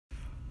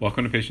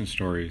Welcome to Patient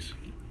Stories.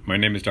 My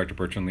name is Dr.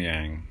 Bertrand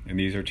Liang, and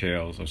these are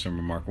tales of some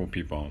remarkable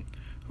people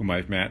whom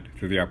I've met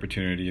through the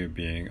opportunity of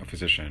being a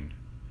physician.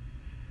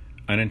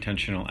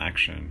 Unintentional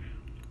action.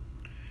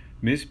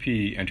 Ms.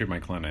 P entered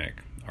my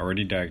clinic,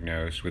 already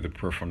diagnosed with a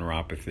peripheral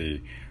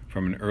neuropathy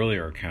from an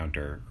earlier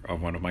encounter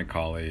of one of my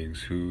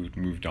colleagues who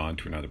moved on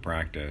to another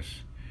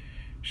practice.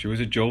 She was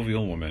a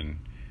jovial woman,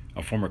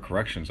 a former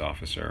corrections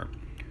officer,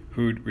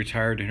 who'd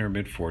retired in her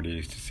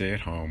mid-40s to stay at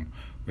home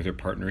with her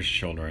partner's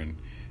children,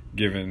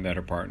 given that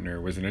her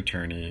partner was an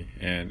attorney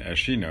and, as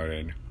she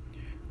noted,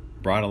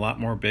 brought a lot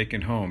more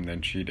bacon home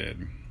than she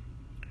did.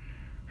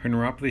 Her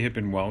neuropathy had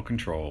been well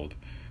controlled,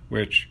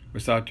 which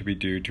was thought to be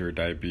due to her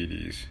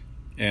diabetes,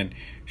 and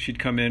she'd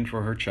come in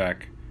for her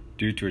check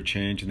due to a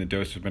change in the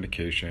dose of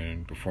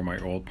medication before my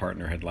old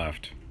partner had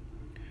left.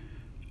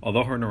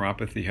 Although her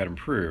neuropathy had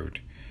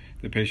improved,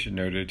 the patient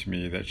noted to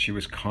me that she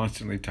was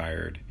constantly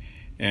tired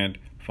and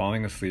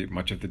falling asleep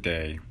much of the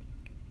day,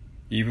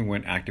 even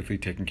when actively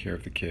taking care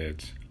of the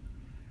kids.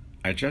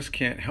 I just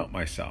can't help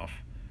myself.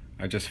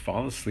 I just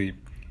fall asleep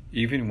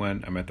even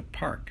when I'm at the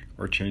park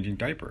or changing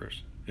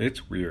diapers.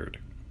 It's weird.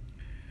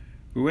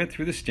 We went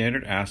through the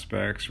standard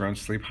aspects around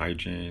sleep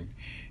hygiene,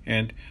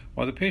 and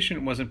while the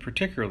patient wasn't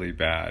particularly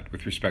bad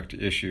with respect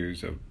to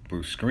issues of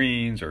blue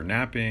screens or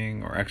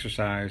napping or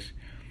exercise,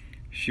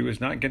 she was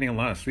not getting a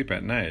lot of sleep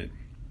at night.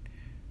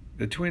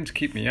 The twins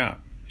keep me up,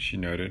 she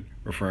noted,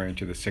 referring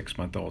to the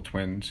 6-month-old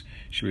twins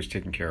she was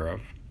taking care of.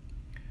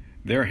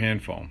 They're a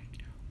handful.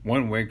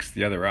 One wakes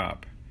the other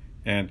up,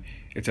 and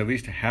it's at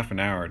least a half an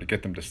hour to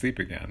get them to sleep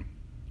again.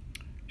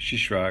 She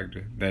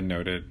shrugged, then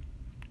noted,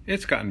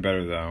 "It's gotten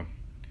better, though.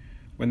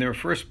 When they were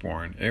first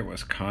born, it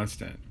was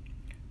constant.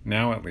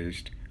 Now, at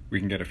least, we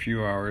can get a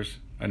few hours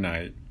a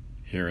night,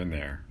 here and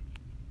there."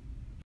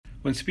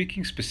 When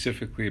speaking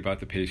specifically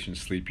about the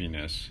patient's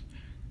sleepiness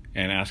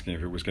and asking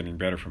if it was getting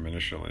better from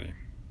initially,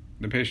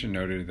 the patient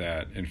noted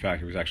that, in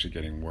fact, it was actually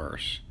getting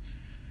worse.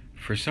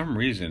 "For some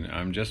reason,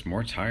 I'm just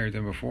more tired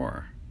than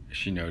before,"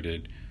 she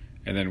noted,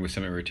 and then with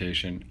some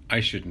irritation, "I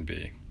shouldn't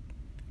be.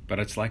 But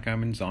it's like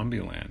I'm in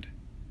zombie land."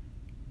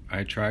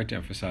 I tried to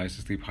emphasize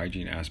the sleep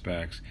hygiene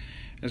aspects,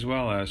 as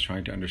well as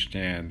trying to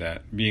understand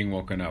that being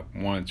woken up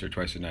once or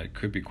twice a night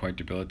could be quite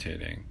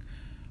debilitating,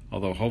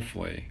 although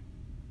hopefully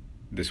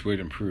this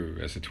would improve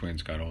as the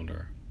twins got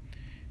older.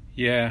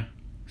 "Yeah,"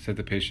 said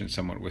the patient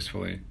somewhat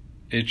wistfully,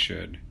 "it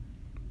should."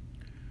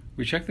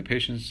 We checked the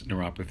patient's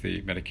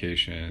neuropathy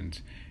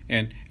medications,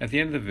 and at the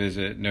end of the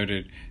visit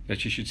noted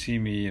that she should see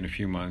me in a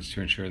few months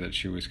to ensure that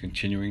she was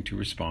continuing to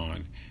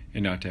respond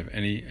and not to have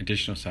any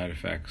additional side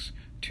effects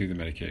to the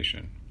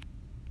medication.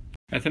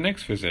 At the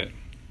next visit,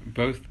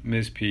 both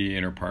Ms. P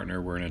and her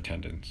partner were in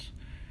attendance.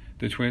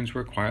 The twins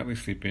were quietly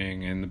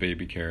sleeping in the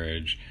baby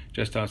carriage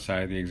just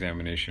outside the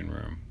examination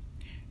room,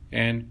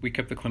 and we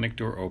kept the clinic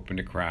door open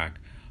a crack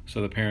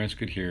so the parents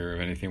could hear if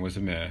anything was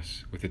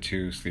amiss with the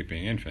two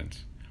sleeping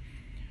infants.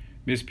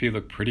 Ms. P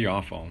looked pretty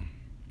awful.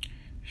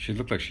 She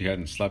looked like she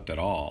hadn't slept at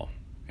all,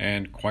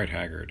 and quite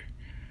haggard.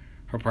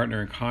 Her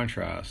partner, in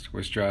contrast,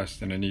 was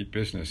dressed in a neat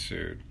business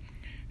suit,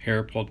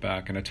 hair pulled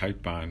back in a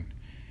tight bun,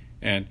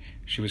 and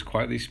she was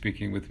quietly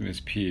speaking with Ms.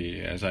 P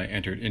as I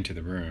entered into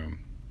the room.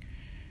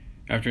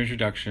 After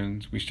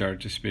introductions, we started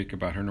to speak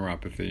about her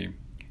neuropathy,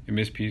 and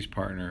Ms. P's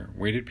partner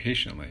waited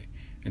patiently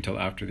until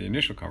after the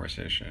initial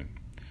conversation,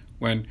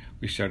 when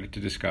we started to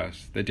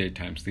discuss the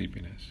daytime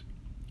sleepiness.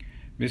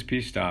 Ms. P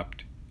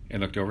stopped and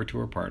looked over to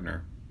her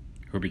partner,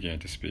 who began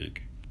to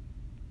speak.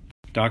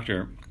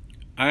 "Doctor,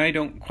 I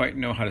don't quite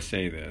know how to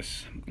say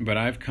this, but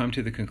I've come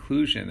to the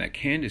conclusion that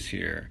Candace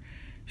here,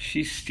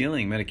 she's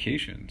stealing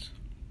medications."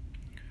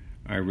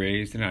 I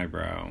raised an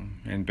eyebrow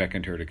and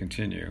beckoned her to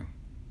continue.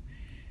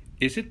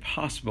 "Is it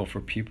possible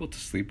for people to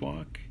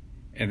sleepwalk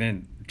and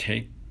then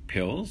take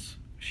pills?"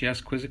 she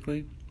asked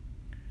quizzically.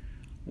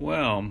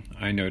 "Well,"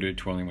 I noted,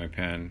 twirling my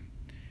pen,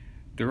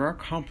 "there are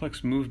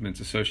complex movements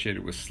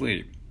associated with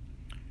sleep.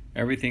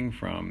 Everything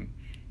from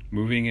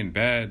moving in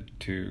bed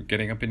to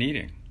getting up and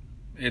eating.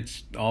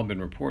 It's all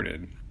been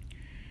reported."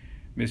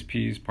 Ms.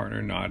 P's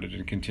partner nodded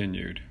and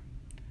continued.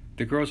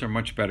 "The girls are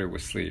much better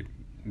with sleep.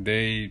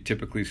 They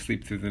typically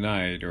sleep through the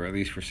night, or at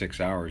least for 6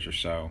 hours or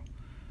so.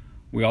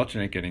 We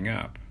alternate getting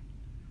up.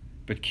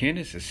 But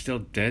Candace is still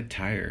dead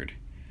tired.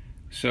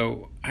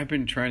 So I've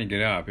been trying to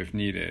get up if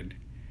needed.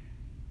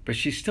 But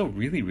she's still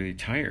really, really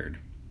tired."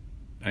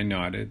 I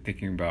nodded,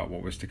 thinking about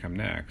what was to come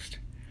next.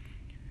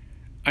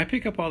 "I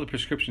pick up all the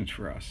prescriptions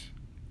for us,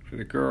 for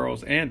the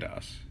girls and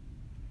us.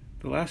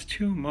 The last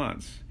 2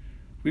 months,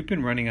 we've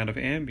been running out of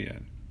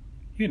Ambien.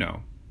 You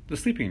know, the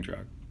sleeping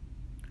drug."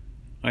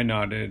 I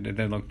nodded and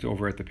then looked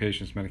over at the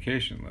patient's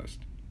medication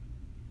list.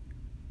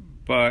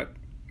 "But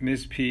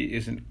Ms. P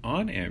isn't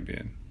on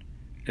Ambien.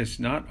 It's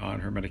not on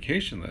her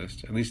medication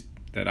list, at least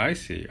that I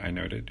see," I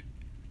noted.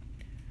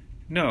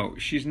 "No,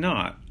 she's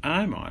not.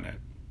 I'm on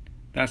it.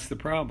 That's the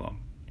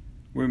problem.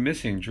 We're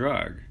missing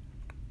drug.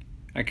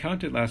 I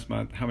counted last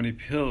month how many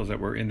pills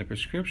that were in the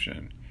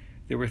prescription.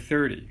 There were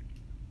 30.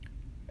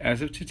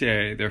 As of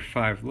today, there are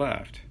 5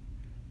 left.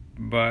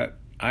 But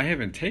I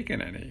haven't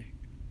taken any.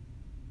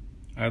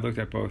 I looked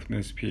at both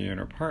Miss P and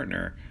her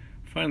partner,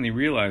 finally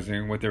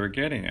realizing what they were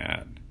getting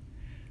at.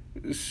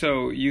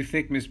 So you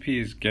think Miss P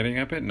is getting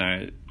up at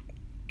night,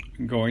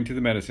 going to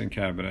the medicine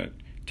cabinet,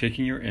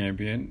 taking your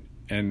Ambien,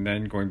 and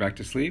then going back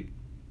to sleep?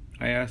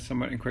 I asked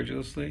somewhat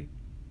incredulously.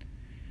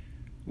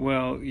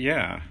 Well,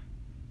 yeah.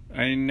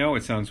 I know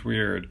it sounds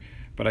weird,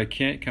 but I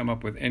can't come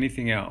up with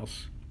anything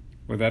else.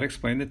 Would that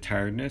explain the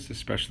tiredness,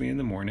 especially in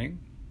the morning?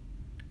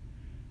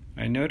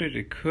 I noted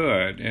it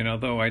could, and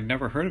although I'd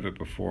never heard of it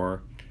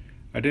before,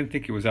 I didn't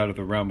think it was out of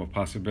the realm of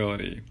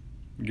possibility,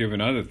 given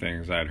other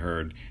things I'd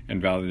heard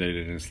and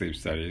validated in sleep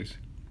studies.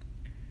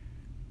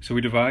 So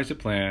we devised a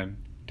plan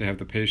to have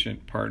the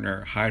patient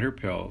partner hide her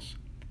pills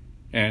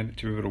and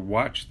to be able to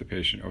watch the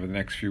patient over the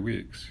next few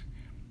weeks.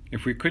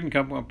 If we couldn't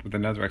come up with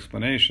another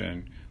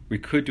explanation, we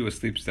could do a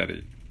sleep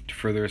study to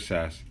further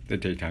assess the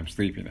daytime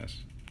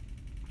sleepiness.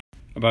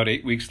 About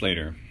 8 weeks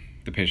later,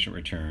 the patient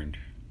returned.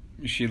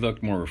 She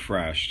looked more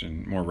refreshed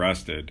and more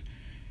rested,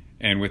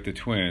 and with the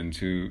twins,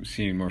 who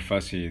seemed more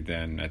fussy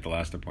than at the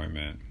last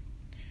appointment.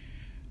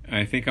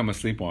 I think I'm a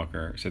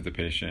sleepwalker, said the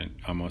patient,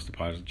 almost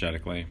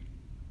apologetically.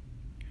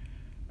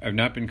 I've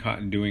not been caught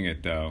in doing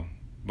it, though,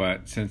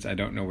 but since I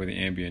don't know where the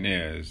Ambien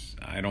is,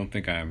 I don't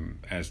think I'm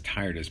as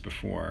tired as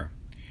before.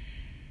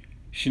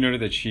 She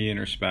noted that she and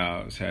her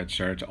spouse had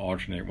started to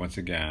alternate once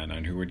again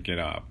on who would get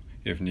up,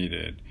 if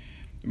needed,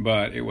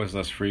 but it was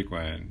less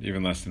frequent,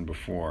 even less than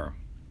before.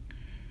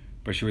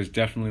 But she was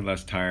definitely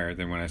less tired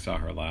than when I saw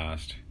her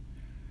last.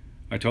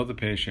 I told the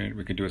patient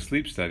we could do a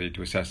sleep study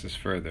to assess this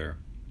further,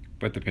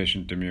 but the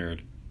patient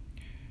demurred.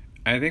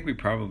 I think we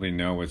probably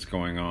know what's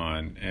going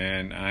on,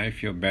 and I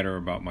feel better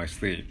about my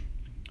sleep,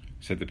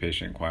 said the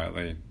patient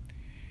quietly.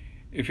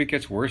 If it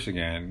gets worse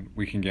again,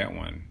 we can get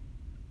one.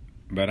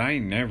 But I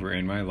never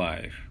in my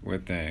life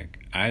would think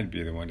I'd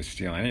be the one to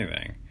steal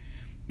anything,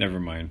 never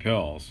mind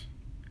pills.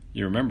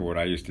 You remember what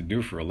I used to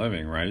do for a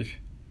living, right?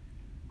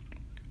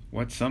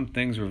 What some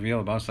things reveal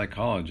about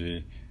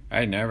psychology,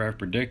 I'd never have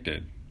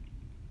predicted.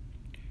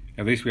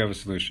 At least we have a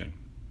solution.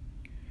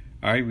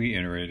 I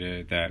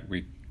reiterated that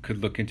we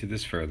could look into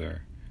this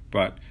further,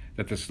 but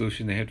that the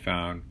solution they had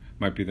found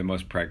might be the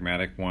most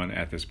pragmatic one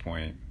at this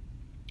point.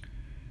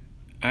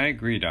 I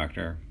agree,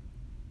 doctor.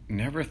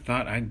 Never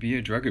thought I'd be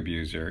a drug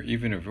abuser,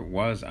 even if it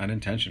was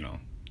unintentional.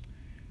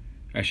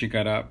 As she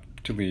got up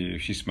to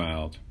leave, she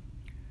smiled.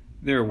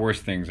 There are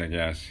worse things, I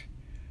guess.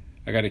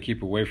 I got to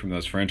keep away from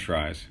those French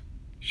fries.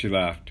 She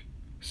laughed,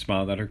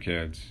 smiled at her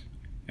kids,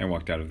 and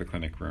walked out of the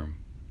clinic room.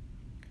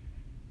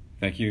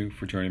 Thank you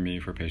for joining me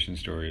for Patient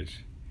Stories.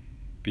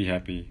 Be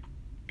happy,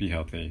 be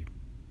healthy,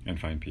 and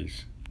find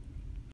peace.